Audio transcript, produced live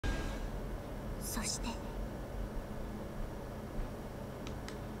そして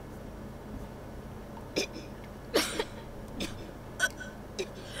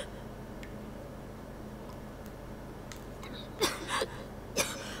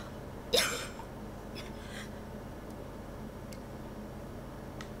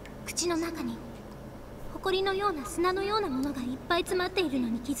口の中に埃のような砂のようなものがいっぱい詰まっているの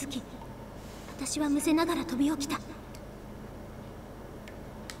に気づき、私はむせながら飛び起きた。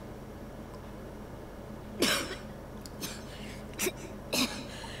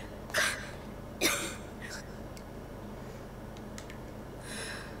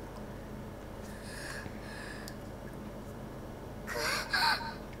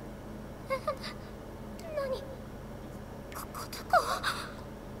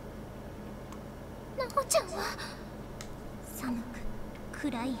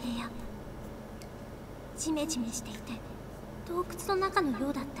暗い部屋、ジメジメしていて洞窟の中のよ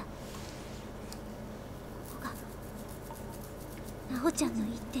うだった。ここがナオちゃんの言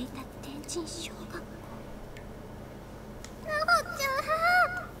っていた天神小学校。ナオちゃん、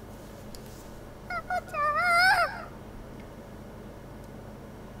ナオちゃん。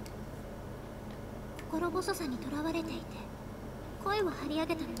心細さにとらわれていて、声を張り上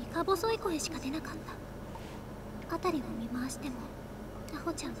げたのにか細い声しか出なかった。辺りを見回してもナ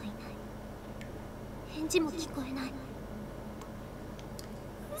ホちゃんがいない。返事も聞こえない。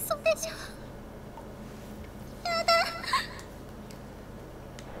嘘でしょ。やだ。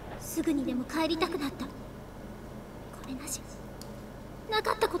すぐにでも帰りたくなった。これなしな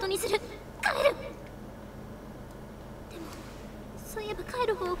かったことにする。帰る。でもそういえば帰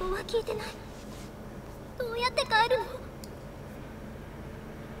る方法は聞いてない。どうやって帰るの？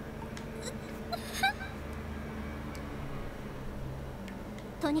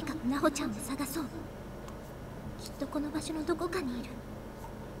とにかくナホちゃんを探そう。きっとこの場所のどこかにいる。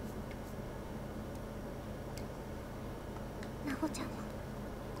ナホちゃんも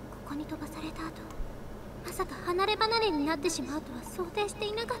ここに飛ばされた後、まさか離れ離れになってしまうとは想定して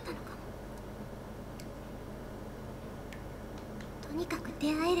いなかったのかも。とにかく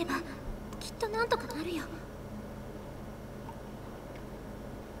出会えればきっとなんとかなるよ。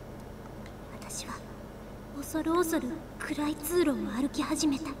私は恐る恐る暗い通路を歩き始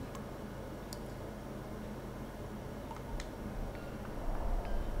めた。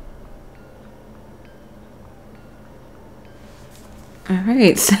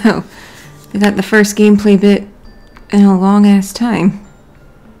Alright, so we got the first gameplay bit in a long ass time.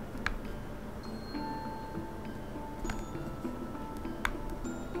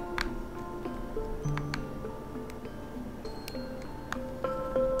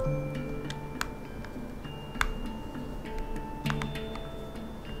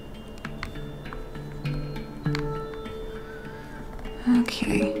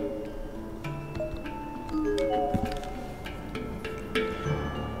 Okay.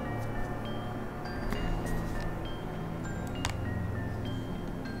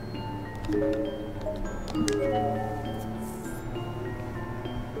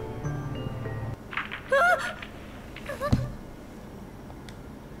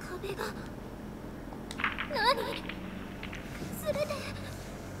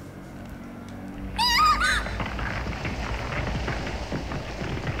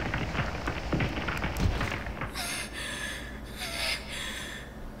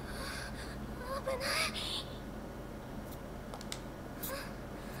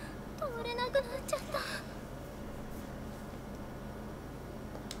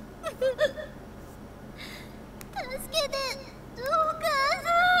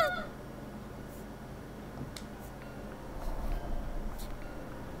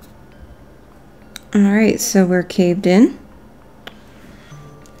 Alright, so we're caved in.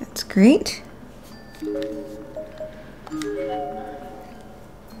 That's great.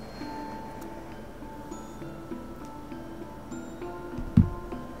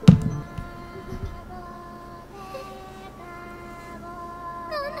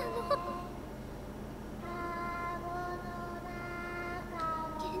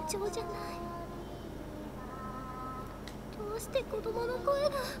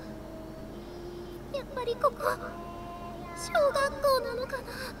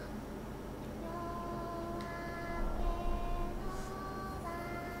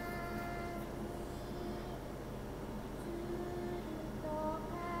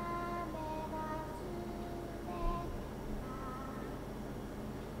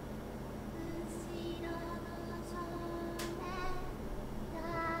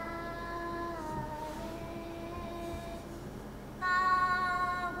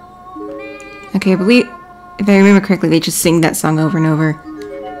 Okay, I believe, if I remember correctly, they just sing that song over and over.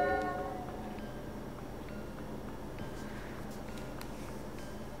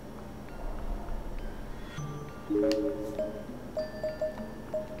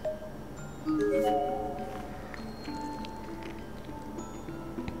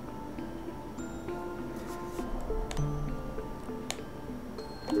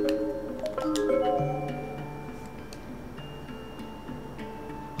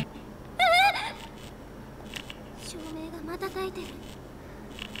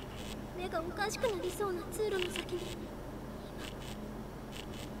 がおかしくなりそうな通路の先に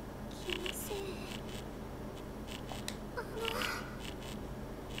気のせい。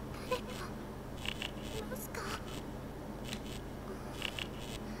誰かいますか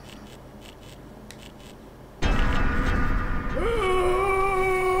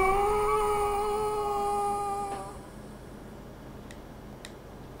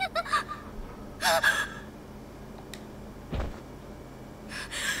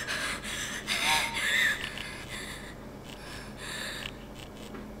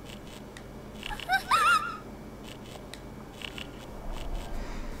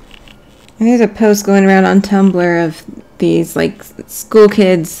？And there's a post going around on Tumblr of these, like, school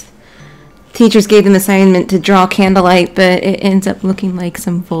kids. Teachers gave them assignment to draw candlelight, but it ends up looking like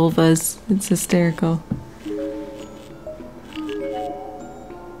some vulvas. It's hysterical.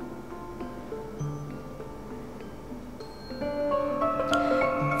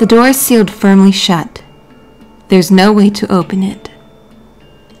 The door is sealed firmly shut. There's no way to open it.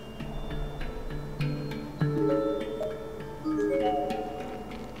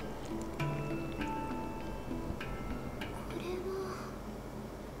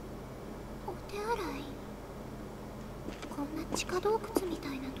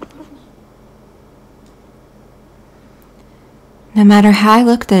 No matter how I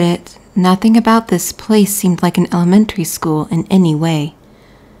looked at it, nothing about this place seemed like an elementary school in any way.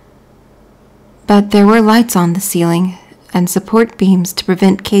 But there were lights on the ceiling and support beams to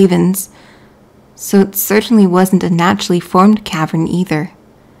prevent cave-ins, so it certainly wasn't a naturally formed cavern either.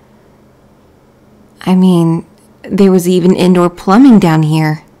 I mean, there was even indoor plumbing down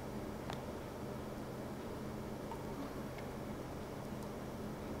here.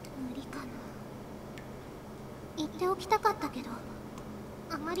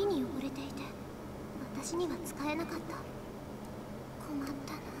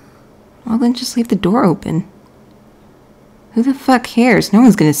 Well, then just leave the door open. Who the fuck cares? No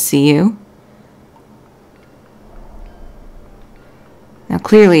one's gonna see you. Now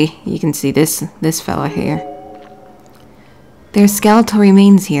clearly, you can see this fella here. There's skeletal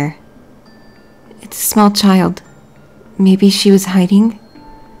remains here. It's a small child. Maybe she was hiding?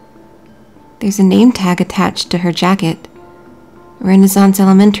 There's a name tag attached to her jacket. Renaissance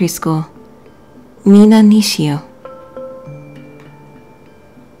Elementary School. Mina Nishio.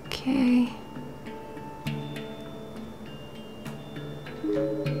 Okay.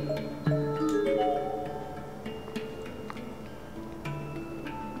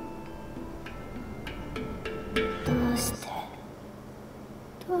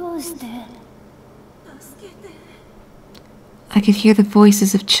 I could hear the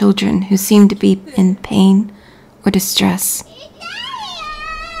voices of children who seemed to be in pain or distress.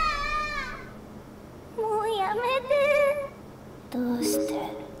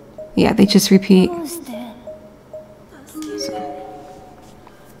 Yeah, they just repeat.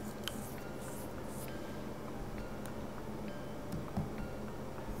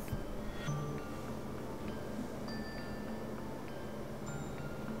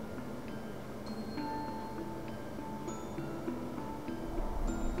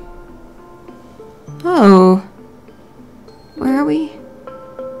 Oh, where are we?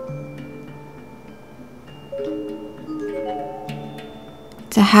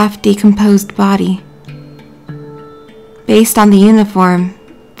 It's a half-decomposed body. Based on the uniform,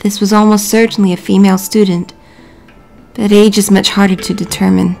 this was almost certainly a female student, but age is much harder to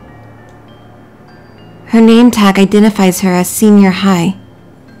determine. Her name tag identifies her as Senior High.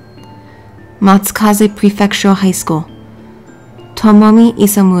 Matsukaze Prefectural High School. Tomomi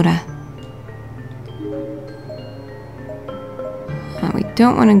Isamura. We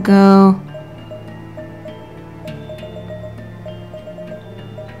don't want to go...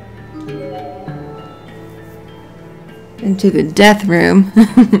 into the death room.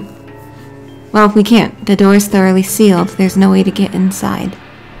 Well, we can't. The door is thoroughly sealed. There's no way to get inside.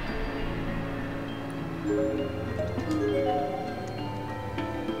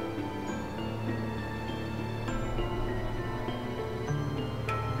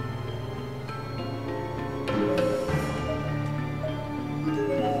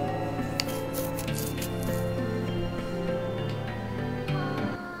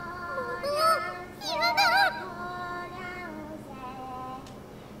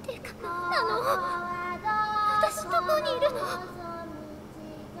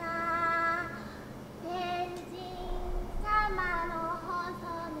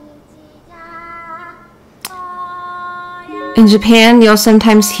 In Japan, you'll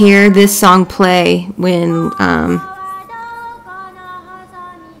sometimes hear this song play when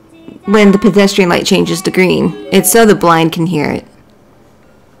the pedestrian light changes to green. It's so the blind can hear it.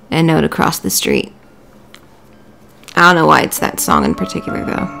 A note across the street. I don't know why it's that song in particular,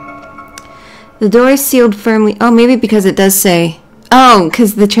 though. The door is sealed firmly. Oh, maybe because it does say... Oh,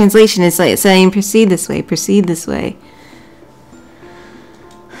 because the translation is like saying, proceed this way, proceed this way.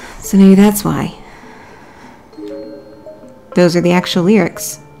 So maybe that's why. Those are the actual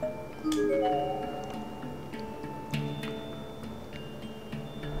lyrics.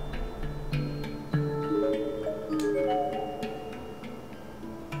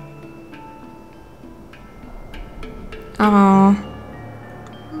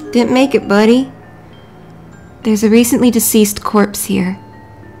 Aww. Didn't make it, buddy. There's a recently deceased corpse here.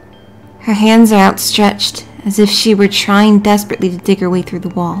 Her hands are outstretched, as if she were trying desperately to dig her way through the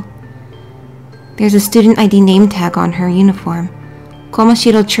wall. There's a student ID name tag on her uniform.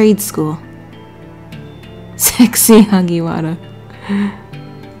 Komashiro Trade School. Sexy Hagiwara.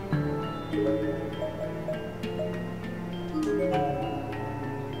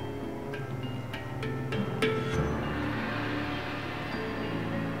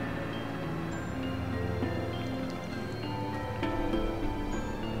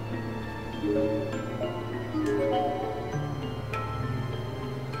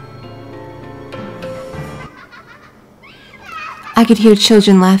 I could hear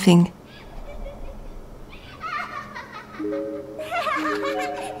children laughing.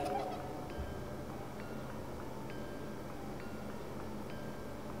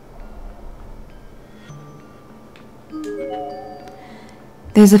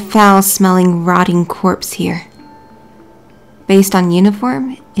 There's a foul-smelling, rotting corpse here. Based on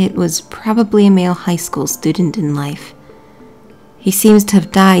uniform, it was probably a male high school student in life. He seems to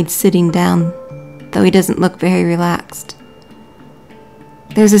have died sitting down, though he doesn't look very relaxed.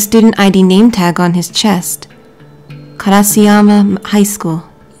 There's a student ID name tag on his chest. Karasuyama High School,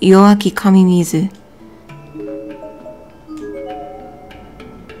 Iowaki Kamimizu.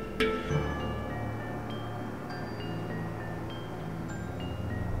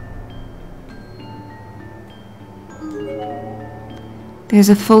 There's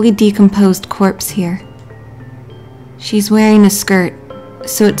a fully decomposed corpse here. She's wearing a skirt,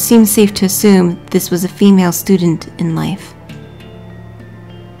 so it seems safe to assume this was a female student in life.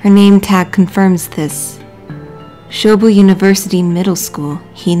 Her name tag confirms this. Shobu University Middle School,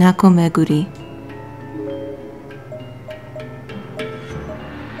 Hinako Meguri.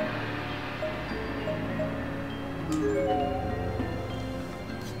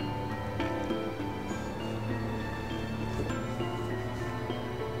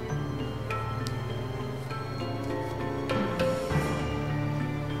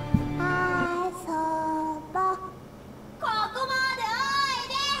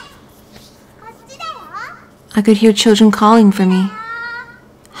 I could hear children calling for me,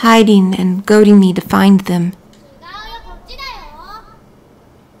 hiding and goading me to find them.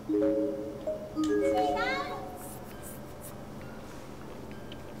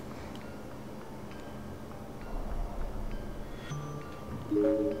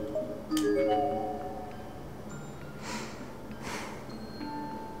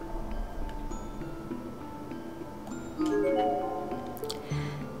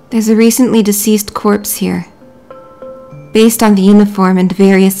 There's a recently deceased corpse here. Based on the uniform and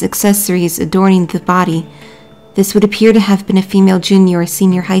various accessories adorning the body, this would appear to have been a female junior or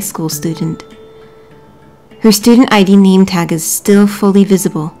senior high school student. Her student ID name tag is still fully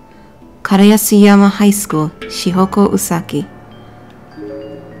visible. Karayasuyama High School, Shihoko Usaki.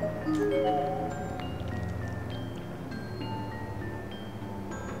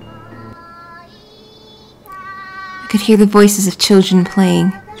 I could hear the voices of children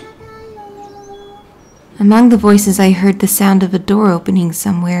playing. Among the voices I heard the sound of a door opening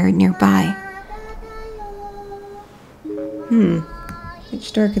somewhere nearby.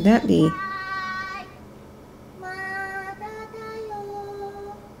 Which door could that be?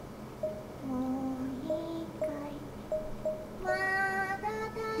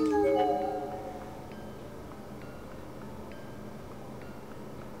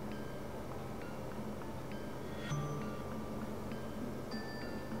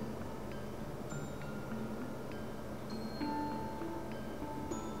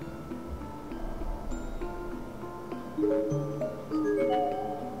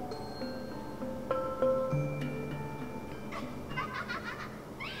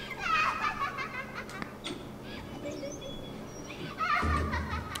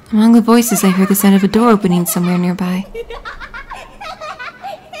 Among the voices, I heard the sound of a door opening somewhere nearby.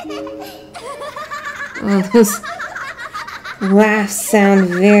 Oh, those laughs sound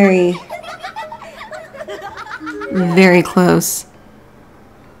very, very close.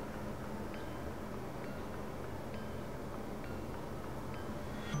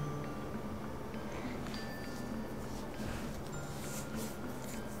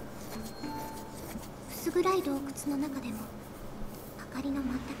 暗い洞窟の中でも明かりの全く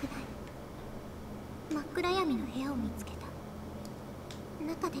ない真っ暗闇の部屋を見つけた。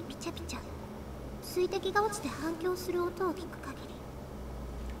中でピチャピチャ水滴が落ちて反響する音を聞く限り、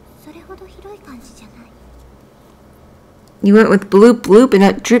それほど広い感じじゃない。 You went with bloop bloop and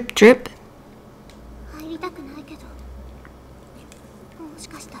not drip drip? 入りたくないけど、もし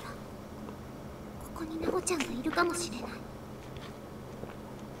かしたらここにナホちゃんがいるかもしれない。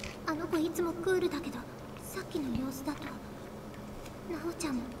あの子いつもクールだけど、さっきの様子だとナホち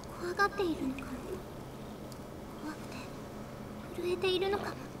ゃんも怖がっているのかも。怖くて震えているのか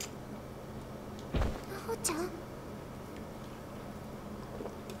も。ナホちゃん？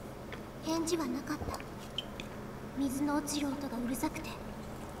返事はなかった。水の落ちる音がうるさくて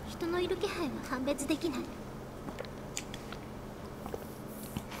人のいる気配は判別できない。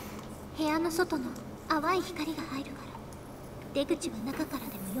部屋の外の淡い光が入るから出口は中から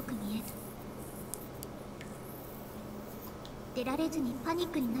でもよく見える。出られずにパニッ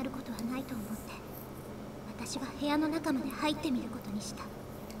クになることはないと思って、私は部屋の中まで入ってみることにした。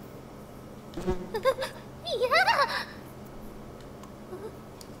嫌だ。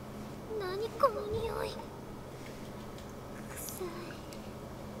何この匂い。臭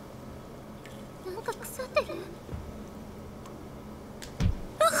い。なんか腐ってる。や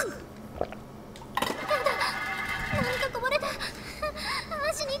だ、何かこぼれた。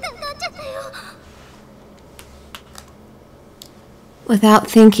足にかかっちゃったよ。 Without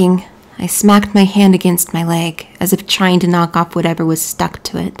thinking, I smacked my hand against my leg, as if trying to knock off whatever was stuck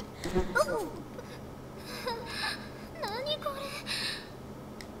to it. 何こ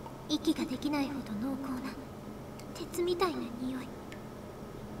れ。息ができないほど濃厚な鉄みたいな匂い。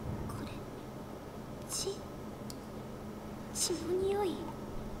これ血の匂い。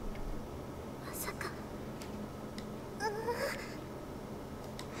まさか。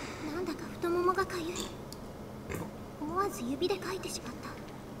なんだか太ももがかゆい。思わず指でかいてしまっ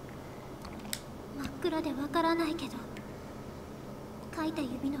た。真っ暗でわからないけど、かいた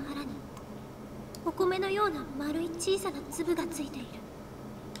指の腹にお米のような丸い小さな粒がついている。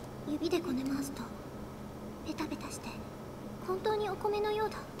指でこね回すとペタペタして本当にお米のよう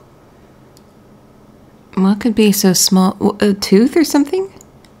だ。 What could be so small? A tooth or something?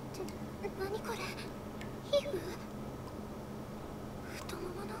 何これ。皮膚。太もも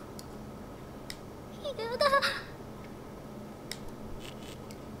の。やだ。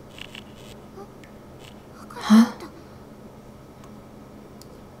Huh?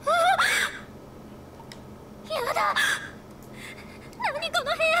 やだ。何この部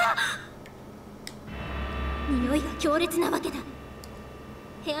屋。匂いが強烈なわけだ。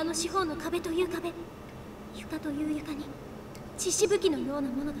部屋の四方の壁という壁、床という床に血しぶきのような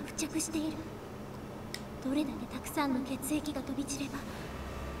ものが付着している。どれだけたくさんの血液が飛び散れば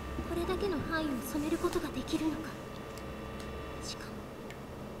これだけの範囲を染めることができるのか。しかも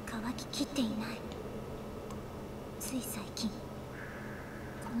乾ききっていない。つい最近こ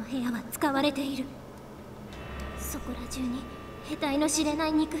の部屋は使われている。そこら中に得体の知れな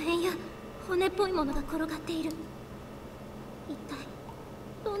い肉片や骨っぽいものが転がっている。一体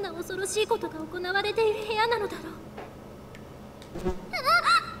どんな恐ろしいことが行われている部屋なのだろう。なんか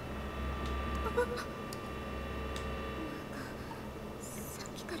さっ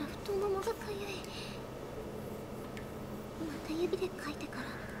きから太ももがかゆい。また指でかいてから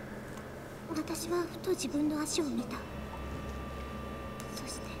私はふと自分の足を見た。そ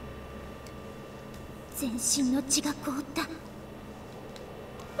して全身の血が凍った。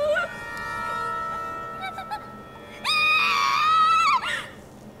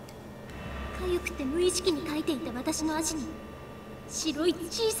痒くて無意識にかいていた私の足に白い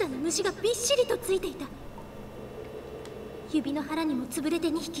小さな虫がびっしりとついていた。指の腹にも潰れて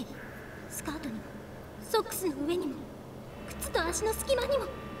2匹、スカートにもソックスの上にも靴と足の隙間にも。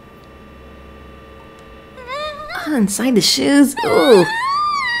Oh, inside the shoes? Ooh.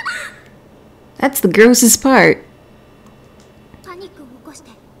 That's the grossest part. パニックを起こして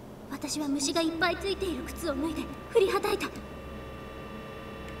私は虫がいっぱいついている靴を脱いで振りはたいた。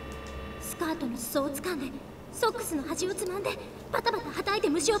スカートの裾を掴んでソックスの端をつまんでバタバタはたいて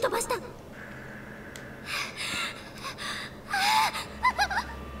虫を飛ばした。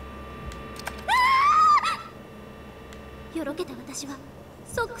よろけた私は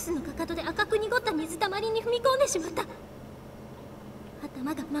ソックスのかかとで赤く濁った水たまりに踏み込んでしまった。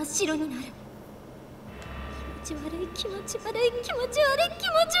頭が真っ白になる。気持ち悪い気持ち悪い気持ち悪い気持ち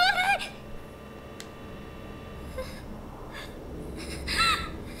悪い。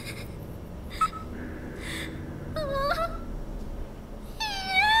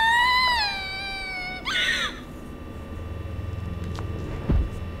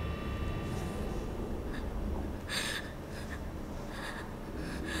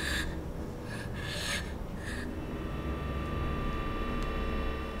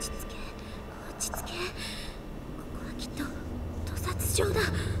こはきっと屠殺場だ。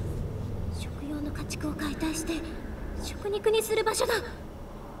食用の家畜を解体して食肉にする場所だ。だか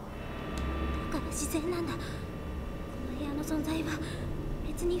ら自然なんだ。この部屋の存在は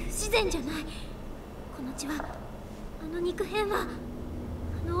別に不自然じゃない。この血は、あの肉片は、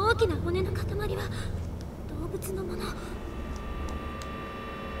あの大きな骨の塊は動物のもの。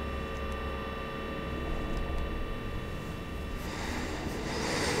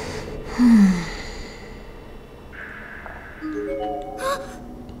部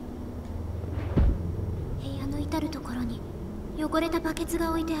屋の至るところに汚れたバケツ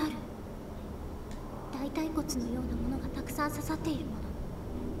が置いてある。大腿骨のようなものがたくさん刺さっているもの。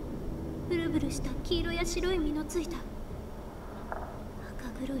ブルブルした黄色や白い実のついた赤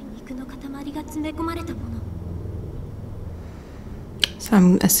黒い肉の塊が詰め込まれたもの。 So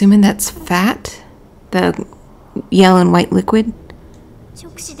I'm assuming that's fat? The yellow and white liquid?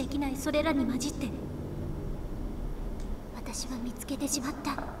 直視できないそれらに混じって私は見つけてしまっ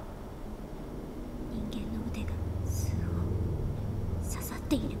た。人間の腕が数本刺さっ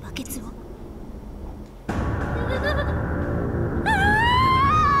ているバケツを。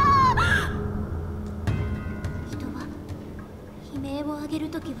人は悲鳴を上げる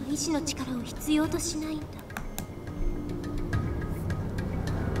ときは意志の力を必要としないんだ。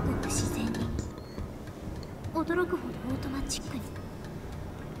ごく自然に、驚くほどオートマチックに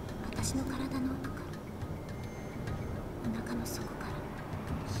私の体の奥から、お腹の底か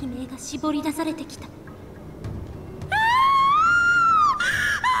ら悲鳴が絞り出されてきた。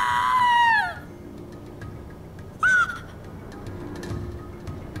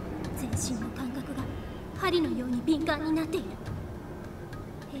全身の感覚が針のように敏感になっている。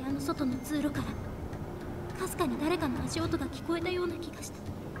部屋の外の通路からかすかに誰かの足音が聞こえたような気がした。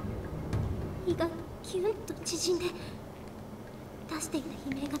胃がキュンと縮んで、出していた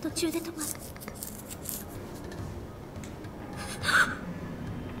悲鳴が途中で止まる。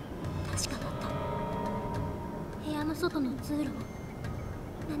確かだった。部屋の外の通路を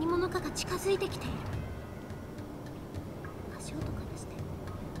何者かが近づいてきている。足音からして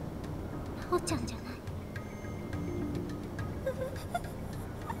ナオちゃんじゃない。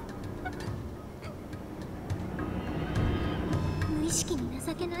無意識に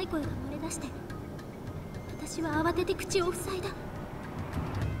情けない声が漏れ出して、私は慌てて口を塞いだ。ど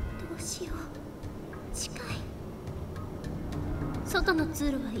うしよう、近い。外の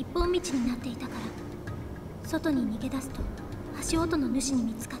通路は一本道になっていたから、外に逃げ出すと足音の主に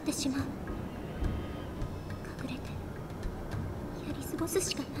見つかってしまう。隠れてやり過ごす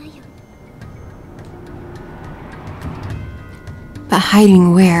しかないよ。 But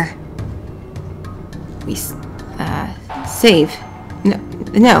hiding where? We save.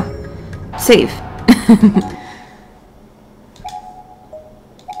 No, save.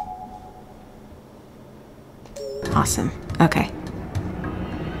 Awesome. Okay.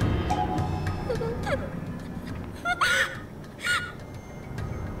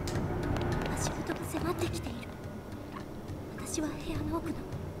 足音が迫ってきている。私は部屋の奥の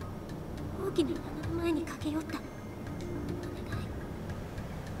大きな棚の前に駆け寄った。お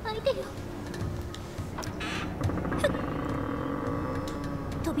願い、開いてよ。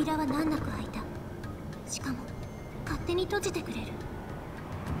扉は難なく開いた。しかも勝手に閉じてくれる。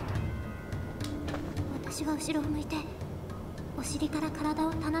私は後ろを向いて、お尻から体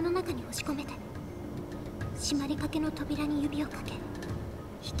を棚の中に押し込めて、閉まりかけの扉に指をかけ、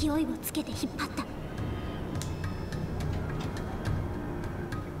勢いをつけて引っ張った。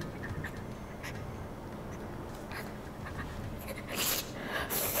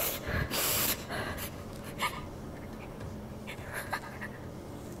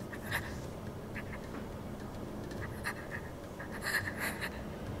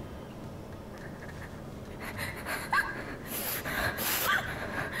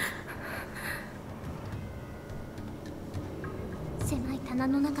狭い棚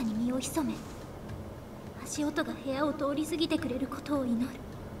の中に身を潜め、足音が部屋を通り過ぎてくれることを祈る。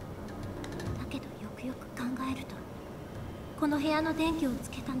だけどよくよく考えると、この部屋の電気をつ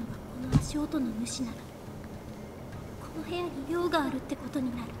けたのがこの足音の主なら、この部屋に用があるってこと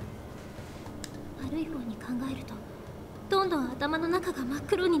になる。悪い方に考えると、どんどん頭の中が真っ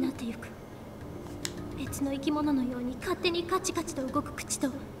黒になってゆく。別の生き物のように勝手にカチカチと動く口と、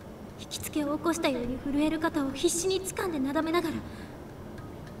引きつけを起こしたように震える肩を必死に掴んでなだめながら、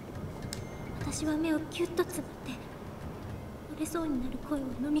私は目をキュッとつぶって折れそうになる声を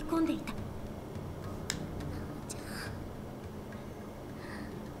飲み込んでいた。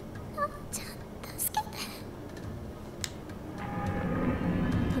なおちゃん、助けて。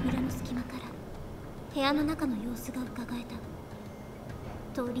扉の隙間から部屋の中の様子がうかがえた。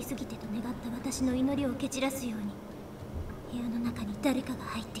通り過ぎてと願った私の祈りを蹴散らすように部屋の中に誰かが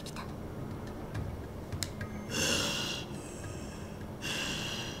入ってきた。部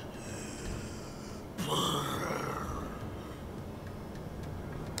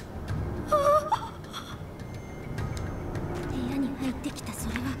屋に入ってきたそ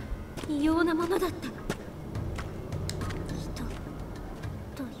れは異様なものだった。人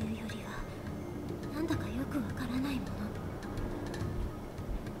というよりはなんだかよくわからないもの、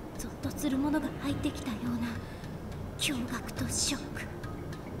ゾッとするものが入ってきたような驚愕とショック。い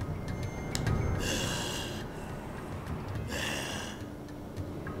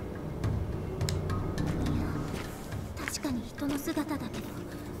や、確かに人の姿だけど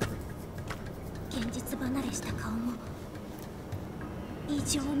現実離れした顔も異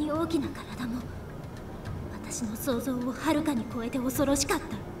常に大きな体も私の想像をはるかに超えて恐ろしかった。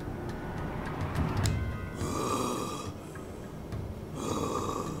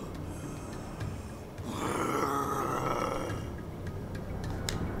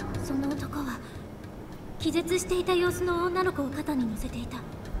その男は気絶していた様子の女の子を肩に乗せていた。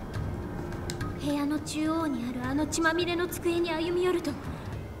部屋の中央にあるあの血まみれの机に歩み寄ると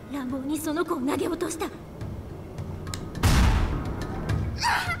乱暴にその子を投げ落とした。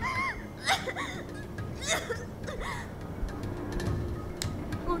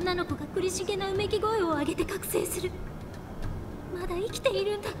女の子が苦しげなうめき声を上げて覚醒する。まだ生きてい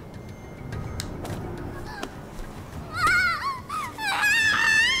るんだ。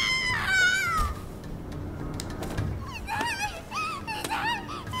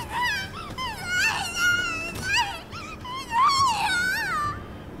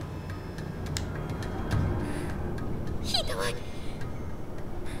ひどい。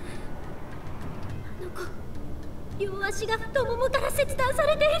あの子、両足が太ももから切断さ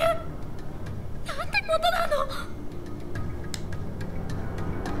れている。なんてことなの。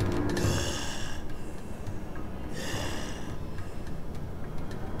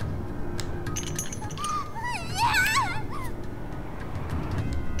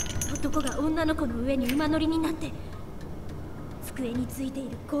男が女の子の上に馬乗りになって机についてい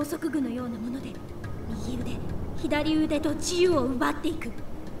る高速具のようなもので右腕左腕と自由を奪っていく。待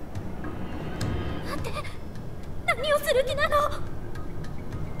って、何をする気なの。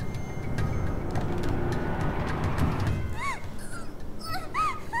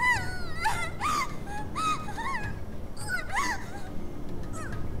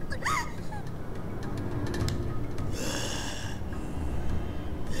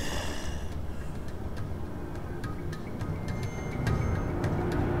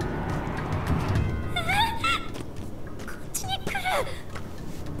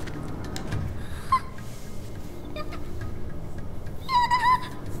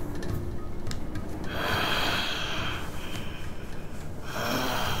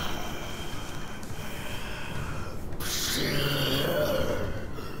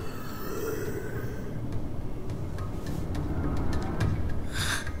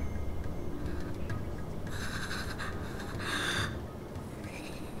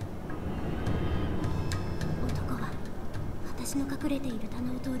私の隠れている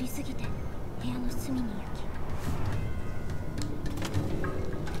棚を通り過ぎて部屋の隅に行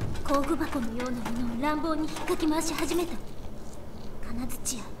き、工具箱のようなものを乱暴に引っかき回し始めた。金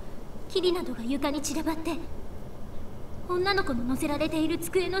槌や霧などが床に散らばって女の子の乗せられている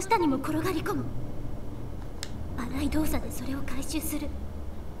机の下にも転がり込む。荒い動作でそれを回収する。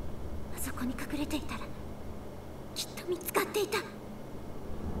あそこに隠れていたらきっと見つかっていた。や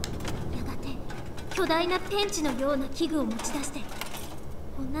がて巨大なペンチのような器具を持ち出して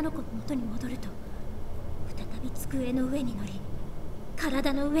女の子の元に戻ると再び机の上に乗り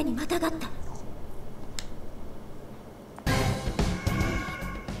体の上にまたがった。大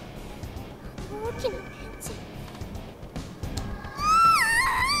きなペンチ。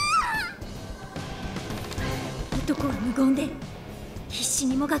男は無言で必死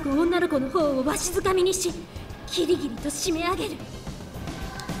にもがく女の子の方をわしづかみにしギリギリと締め上げる。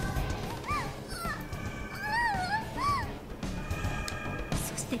そ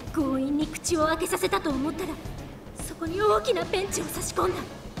して強引に口を開けさせたと思ったらそこに大きなペンチを差し込んだ。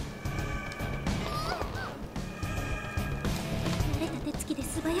慣れた手つきで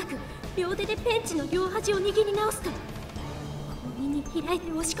素早く両手でペンチの両端を握り直すと強引に開いて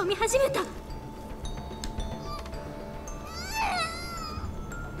押し込み始めた。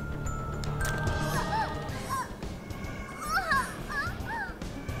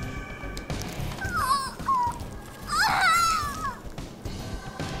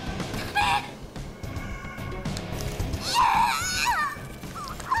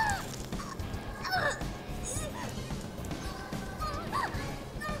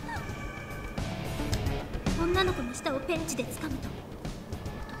女の子の舌をペンチで掴むと、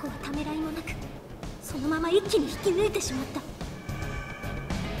男はためらいもなくそのまま一気に引き抜いてしまった。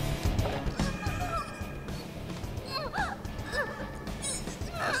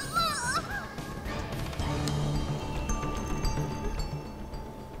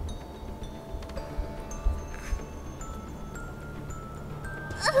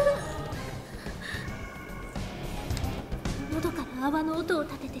喉から泡の音を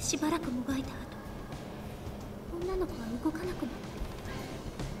立ててしばらくもがいた後、女の子は動かなくなっ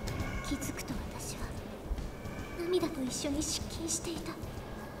た。気づくと私は涙と一緒に失禁していた。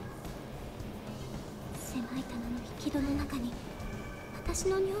狭い棚の引き戸の中に私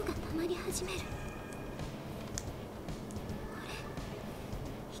の尿が溜まり始める。これ、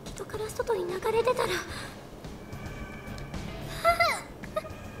引き戸から外に流れ出たら、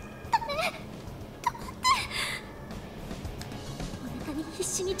必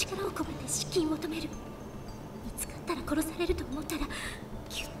死に力を込めて失禁を止める。見つかったら殺されると思ったら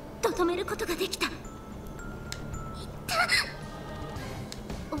ギュッと止めることができた。いった。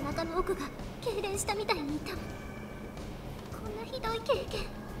お腹の奥が痙攣したみたいに痛む。こんなひどい経験。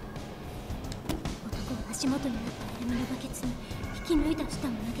男は足元にあったアルミのバケツに引き抜いた舌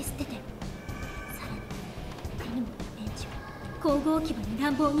を投げ捨てて、さらに手に持ったベンチを工具置き場に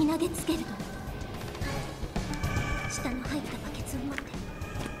乱暴に投げつけると、下の入ったバケツを持って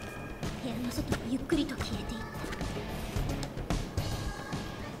部屋の外にゆっくりと消えていった。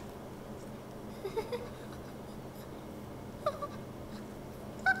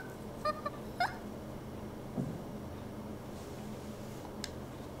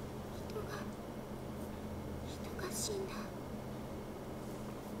人が死んだ。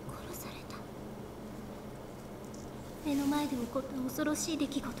殺された。目の前で起こった恐ろしい出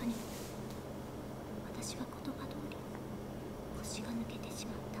来事に私は言葉通り腰が抜けてし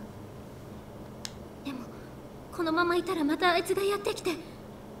まった。でもこのままいたらまたあいつがやってきて、見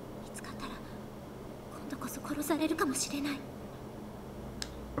つかったら今度こそ殺されるかもしれない。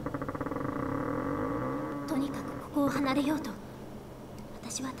とにかくここを離れようと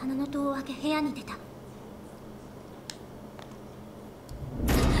私は棚の戸を開け部屋に出た。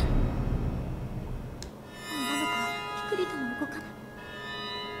女の子はピクリとも動かない。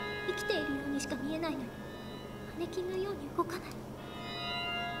生きているようにしか見えないのにマネキンのように動かない。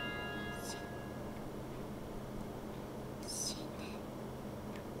死んで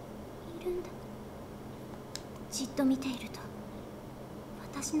いるんだ。じっと見ていると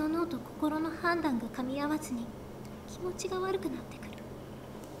私の脳と心の判断が噛み合わずに気持ちが悪くなってくる。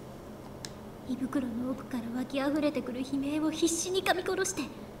胃袋の奥から湧き溢れてくる悲鳴を必死に噛み殺して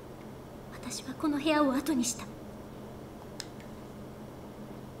私はこの部屋を後にした。や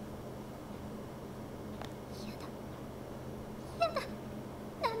だ。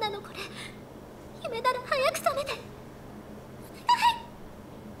何なのこれ。夢なら早く覚めて。お願い。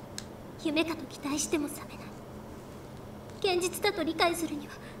夢かと期待しても覚めない。現実だと理解するに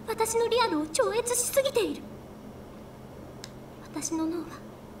は私のリアルを超越しすぎている。私の脳は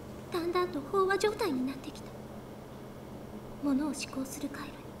だんだんと飽和状態になってきた。物を思考する回路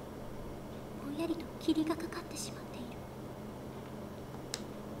にぼんやりと霧がかかってしまっている。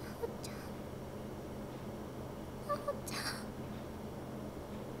なおちゃん、なおちゃん、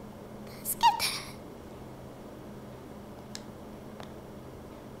助けて。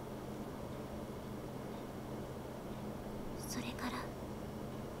それから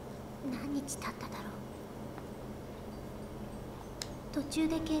何日経っただろう。途中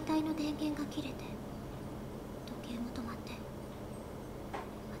で携帯の電源が切れて時計も止まって、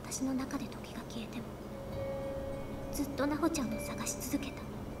私の中で時が消えてもずっとナホちゃんを探し続けた。何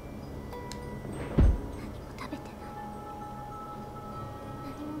も食べてない。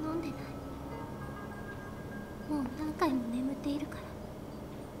何も飲んでない。もう何回も眠っているから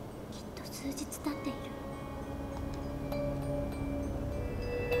きっと数日経っている。ポ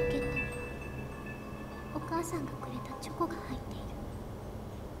ケットにはお母さんがくれたチョコが入っている。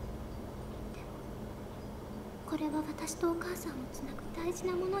これは私とお母さんをつなぐ大事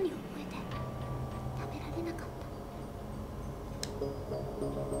なものに思えて食べられなかった。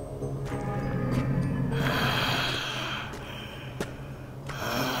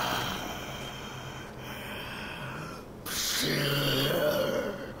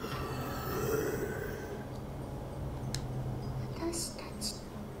私たちの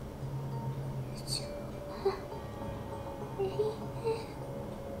友情は永遠。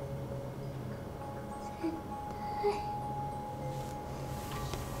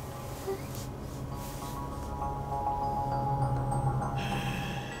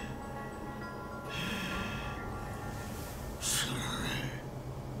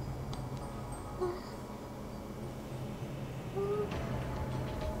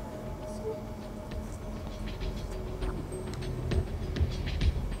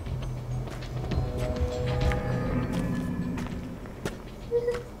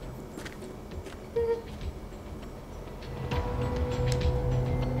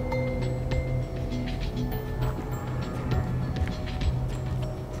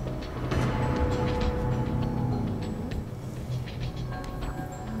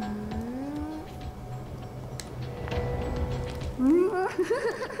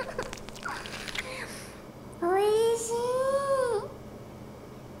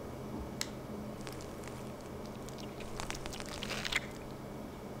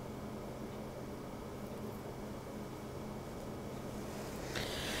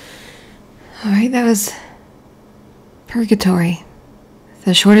Alright, that was Purgatory.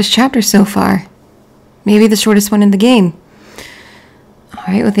 The shortest chapter so far. Maybe the shortest one in the game.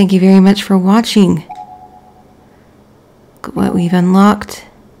 Alright, well thank you very much for watching. Look at what we've unlocked.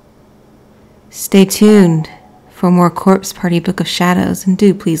 Stay tuned for more Corpse Party Book of Shadows, and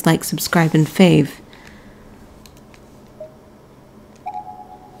do please like, subscribe, and fave.